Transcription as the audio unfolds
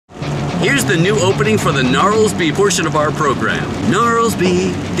Here's the new opening for the Gnarlsby portion of our program.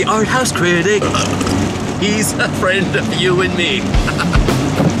 Gnarlsby, the art house critic. He's a friend of you and me.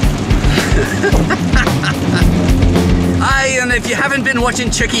 And if you haven't been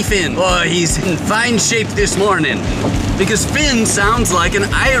watching Chicky Finn, boy, he's in fine shape this morning. Because Finn sounds like an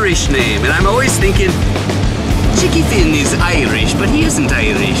Irish name, and I'm always thinking, Chicky Finn is Irish, but he isn't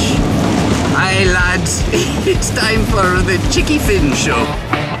Irish. Aye, lads, it's time for the Chicky Finn show.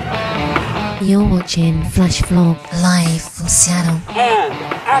 You're watching FlashVlog live from Seattle. And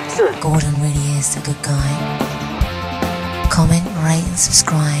action. Gordon really is a good guy. Comment, rate and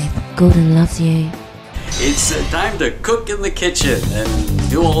subscribe. Gordon loves you. It's time to cook in the kitchen and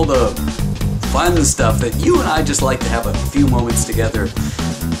do all the fun stuff that you and I just like to have a few moments together.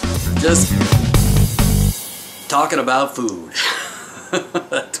 Just talking about food.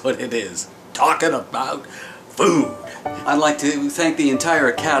 That's what it is. Talking about food. I'd like to thank the entire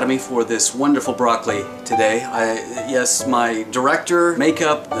Academy for this wonderful broccoli today. Yes, my director,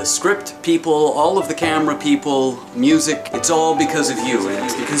 makeup, the script people, all of the camera people, music, it's all because of you, and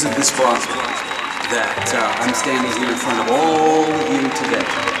it's because of this broccoli that I'm standing here in front of all of you today.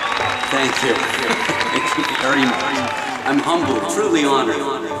 Thank you. Thank you very much. I'm humbled, truly honored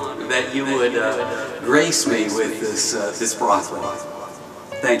that you would grace me with this broccoli.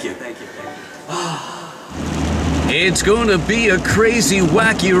 Thank you. It's gonna be a crazy,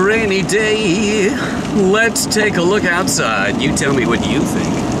 wacky, rainy day. Let's take a look outside. You tell me what you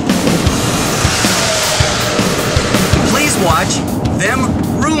think. Please watch Them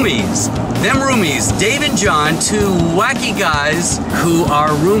Roomies. Them Roomies, Dave and John, two wacky guys who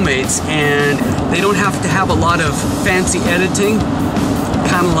are roommates, and they don't have to have a lot of fancy editing.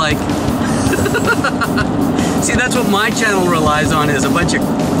 Kind of like... See, that's what my channel relies on, is a bunch of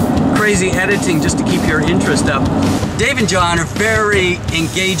crazy editing just to keep your interest up. Dave and John are very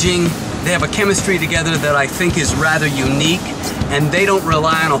engaging. They have a chemistry together that I think is rather unique, and they don't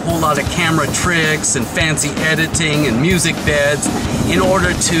rely on a whole lot of camera tricks and fancy editing and music beds in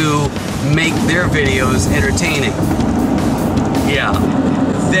order to make their videos entertaining. Yeah,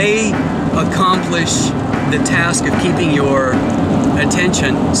 they accomplish the task of keeping your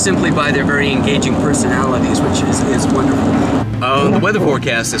attention simply by their very engaging personalities, which is wonderful. The weather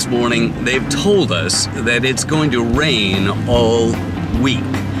forecast this morning, they've told us that it's going to rain all week.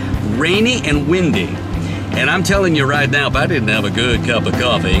 Rainy and windy. And I'm telling you right now, if I didn't have a good cup of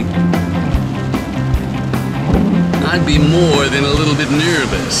coffee, I'd be more than a little bit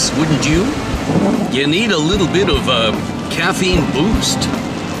nervous, wouldn't you? You need a little bit of a caffeine boost.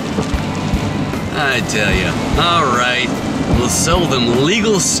 I tell you. All right, we'll sell them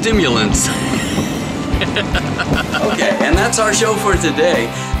legal stimulants. Okay, and that's our show for today.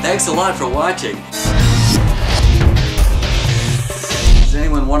 Thanks a lot for watching. Does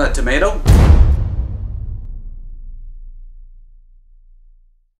anyone want a tomato?